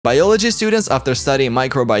Biology students after studying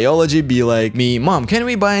microbiology be like, me, mom, can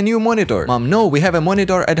we buy a new monitor? Mom, no, we have a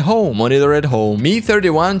monitor at home. Monitor at home. Me,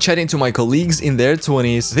 31, chatting to my colleagues in their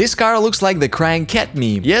 20s. This car looks like the crying cat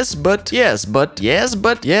meme. Yes, but, yes, but, yes,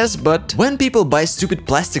 but, yes, but. When people buy stupid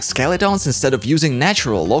plastic skeletons instead of using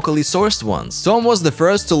natural, locally sourced ones. Tom was the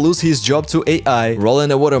first to lose his job to AI, rolling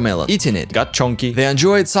a watermelon, eating it, got chunky. The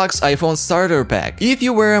Android sucks iPhone starter pack. If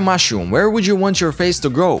you were a mushroom, where would you want your face to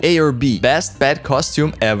grow? A or B? Best pet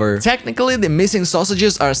costume ever. Technically, the missing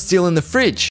sausages are still in the fridge.